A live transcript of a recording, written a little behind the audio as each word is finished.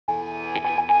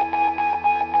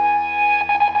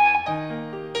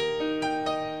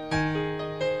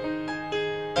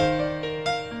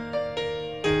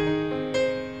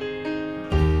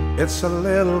It's a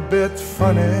little bit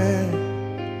funny,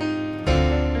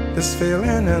 this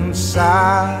feeling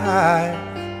inside.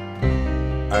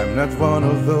 I'm not one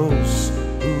of those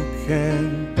who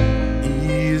can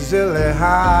easily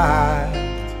hide.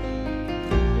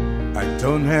 I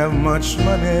don't have much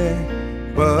money,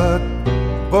 but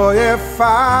boy, if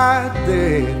I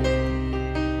did,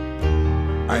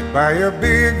 I'd buy a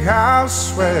big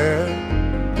house where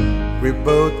we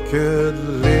both could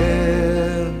live.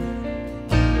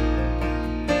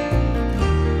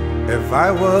 If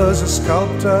I was a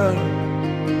sculptor,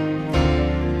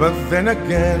 but then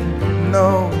again,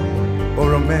 no,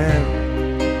 or a man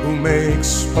who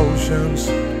makes potions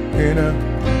in a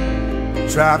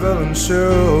traveling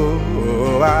show.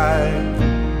 I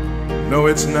know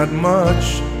it's not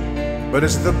much, but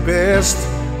it's the best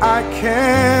I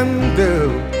can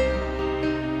do.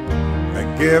 My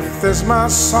gift is my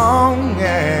song,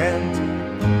 and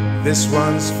this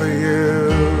one's for you.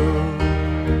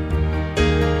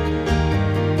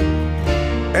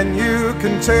 And you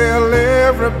can tell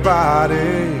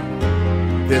everybody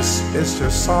this is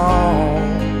your song.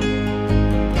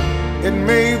 It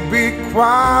may be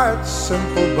quite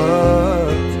simple,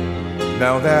 but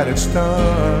now that it's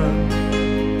done,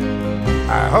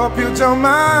 I hope you don't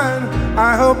mind,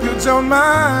 I hope you don't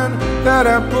mind that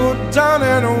I put down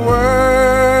in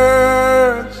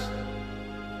words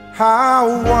how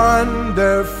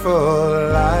wonderful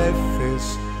life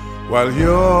is while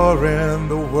you're in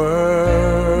the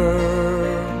world.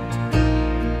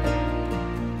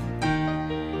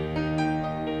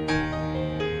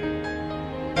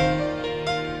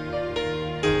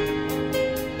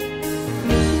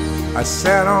 I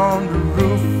sat on the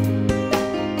roof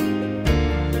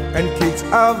and kicked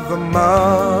out the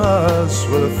moss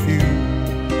with a few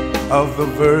of the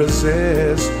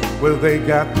verses. Well, they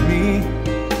got me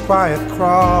quite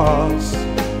cross,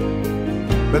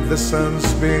 but the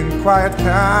sun's been quite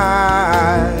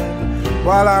kind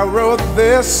while I wrote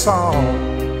this song.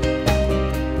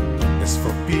 It's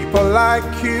for people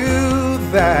like you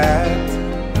that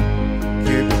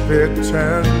keep it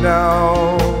turned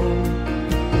on.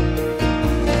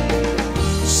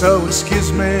 So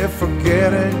excuse me for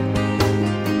getting,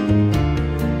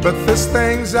 but there's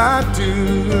things I do,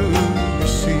 you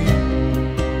see,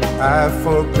 I've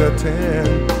forgotten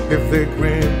if they're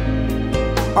green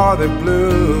or they're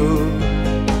blue.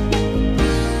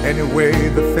 Anyway,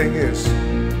 the thing is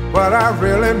what I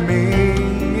really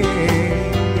mean.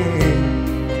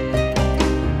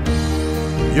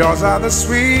 Yours are the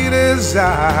sweetest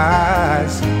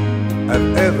eyes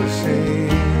I've ever seen.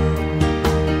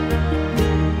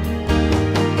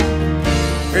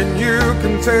 And you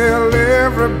can tell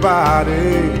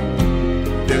everybody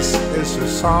this is a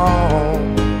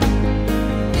song.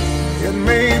 It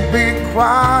may be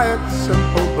quite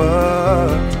simple,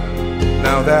 but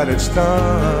now that it's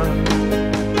done,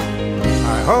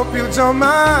 I hope you don't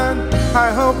mind,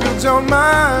 I hope you don't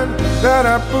mind that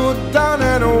I put down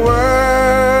in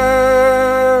words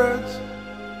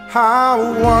how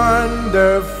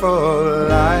wonderful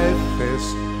life is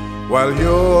while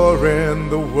you're in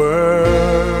the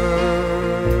world.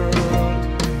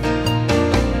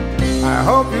 I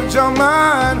hope you don't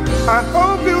mind, I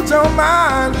hope you don't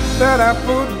mind that I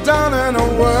put down in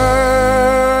words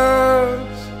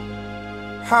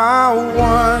how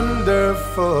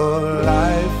wonderful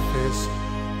life is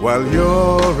while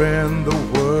you're in the world.